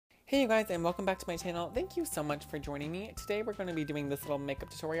Hey you guys, and welcome back to my channel. Thank you so much for joining me. Today we're going to be doing this little makeup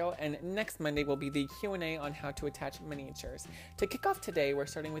tutorial, and next Monday will be the Q&A on how to attach miniatures. To kick off today, we're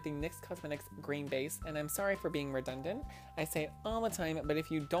starting with the NYX Cosmetics green base, and I'm sorry for being redundant. I say it all the time, but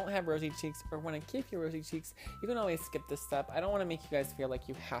if you don't have rosy cheeks or want to keep your rosy cheeks, you can always skip this step. I don't want to make you guys feel like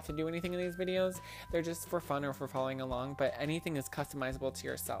you have to do anything in these videos. They're just for fun or for following along, but anything is customizable to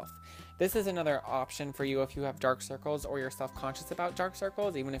yourself. This is another option for you if you have dark circles or you're self-conscious about dark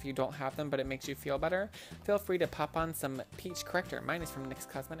circles, even if you don't have them but it makes you feel better. Feel free to pop on some peach corrector. Mine is from NYX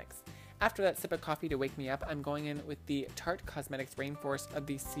Cosmetics. After that sip of coffee to wake me up, I'm going in with the Tarte Cosmetics Rainforest of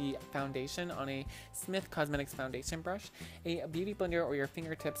the Sea foundation on a Smith Cosmetics foundation brush. A beauty blender or your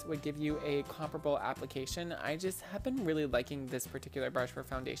fingertips would give you a comparable application. I just have been really liking this particular brush for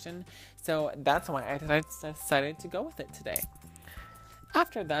foundation, so that's why I decided to go with it today.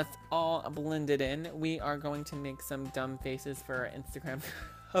 After that's all blended in, we are going to make some dumb faces for our Instagram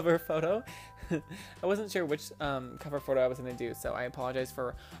cover photo. I wasn't sure which cover photo I was going to do, so I apologize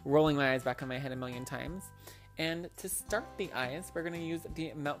for rolling my eyes back in my head a million times. And to start the eyes, we're going to use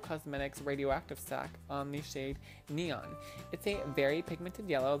the Melt Cosmetics Radioactive Stack on the shade Neon. It's a very pigmented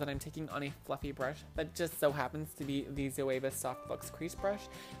yellow that I'm taking on a fluffy brush that just so happens to be the Zoeva Soft Luxe Crease Brush.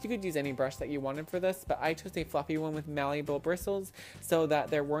 You could use any brush that you wanted for this, but I chose a fluffy one with malleable bristles so that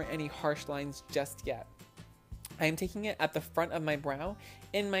there weren't any harsh lines just yet. I am taking it at the front of my brow,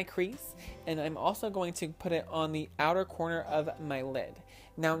 in my crease, and I'm also going to put it on the outer corner of my lid.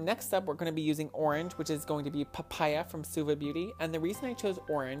 Now next up we're going to be using orange, which is going to be Papaya from Suva Beauty, and the reason I chose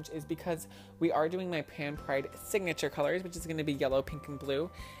orange is because we are doing my Pan Pride signature colors, which is going to be yellow, pink, and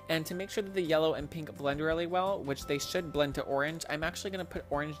blue, and to make sure that the yellow and pink blend really well, which they should blend to orange, I'm actually going to put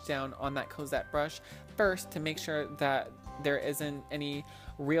orange down on that Cosette brush first to make sure that there isn't any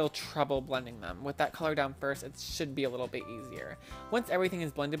real trouble blending them. With that color down first, it should be a little bit easier. Once everything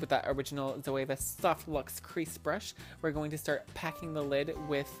is blended with that original Zoeva Soft Luxe Crease Brush, we're going to start packing the lid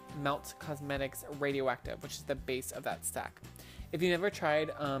with Melt Cosmetics Radioactive, which is the base of that stack. If you've never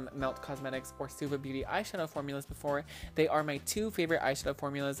tried Melt Cosmetics or Suva Beauty eyeshadow formulas before, they are my two favorite eyeshadow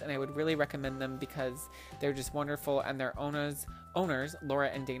formulas, and I would really recommend them because they're just wonderful, and their owners, Laura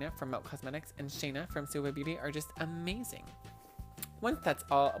and Dana from Melt Cosmetics and Shayna from Suva Beauty, are just amazing. Once that's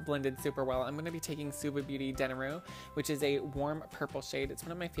all blended super well, I'm going to be taking Suva Beauty Denaru, which is a warm purple shade. It's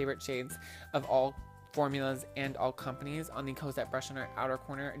one of my favorite shades of all formulas and all companies, on the Cosette brush on our outer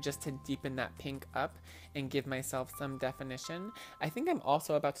corner, just to deepen that pink up and give myself some definition. I think I'm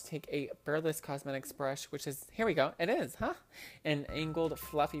also about to take a Burless Cosmetics brush, which is, here we go, it is, huh? An angled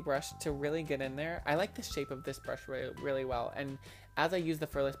fluffy brush to really get in there. I like the shape of this brush really well, and as I use the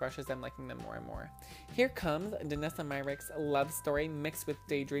furless brushes, I'm liking them more and more. Here comes Danessa Myricks Love Story mixed with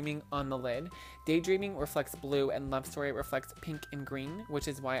Daydreaming on the lid. Daydreaming reflects blue and Love Story reflects pink and green, which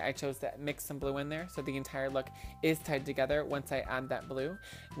is why I chose to mix some blue in there, so the entire look is tied together once I add that blue,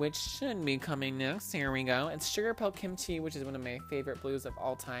 which should be coming next. Here we go. It's Sugar Pill Kimchi, which is one of my favorite blues of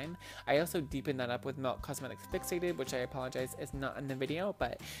all time. I also deepened that up with Melt Cosmetics Fixated, which I apologize is not in the video,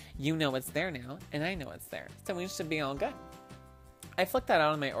 but you know it's there now, and I know it's there, so we should be all good. I flicked that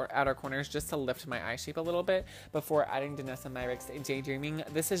out on my outer corners just to lift my eye shape a little bit before adding Danessa Myricks Daydreaming.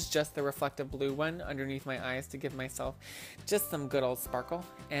 This is just the reflective blue one underneath my eyes to give myself just some good old sparkle.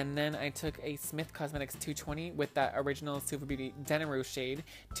 And then I took a Smith Cosmetics 220 with that original Suva Beauty Denaru shade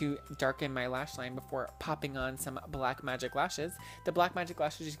to darken my lash line before popping on some Black Magic lashes. The Black Magic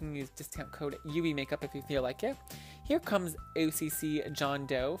lashes, you can use discount code UV Makeup if you feel like it. Here comes OCC John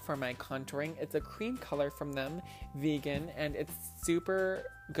Doe for my contouring. It's a cream color from them, vegan, and it's super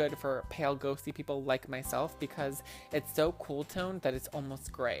good for pale ghosty people like myself because it's so cool toned that it's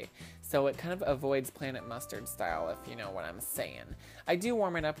almost gray. So it kind of avoids Planet Mustard style, if you know what I'm saying. I do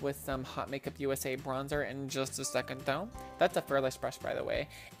warm it up with some Hot Makeup USA bronzer in just a second though. That's a furless brush, by the way,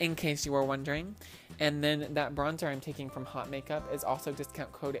 in case you were wondering. And then that bronzer I'm taking from Hot Makeup is also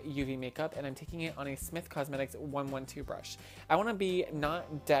discount code UV Makeup, and I'm taking it on a Smith Cosmetics 112 brush. I want to be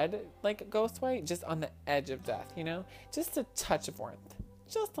not dead like Ghost White, just on the edge of death, you know? Just a touch of warmth.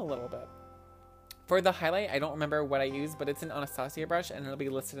 Just a little bit. For the highlight, I don't remember what I used, but it's an Anastasia brush, and it'll be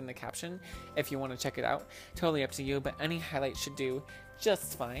listed in the caption if you want to check it out. Totally up to you, but any highlight should do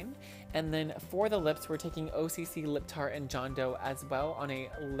just fine. And then for the lips, we're taking OCC Lip Tart and John Doe as well on a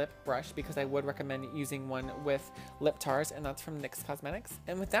lip brush, because I would recommend using one with lip tars, and that's from NYX Cosmetics.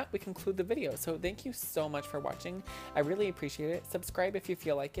 And with that, we conclude the video. So thank you so much for watching. I really appreciate it. Subscribe if you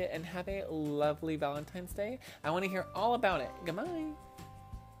feel like it, and have a lovely Valentine's Day. I want to hear all about it. Goodbye.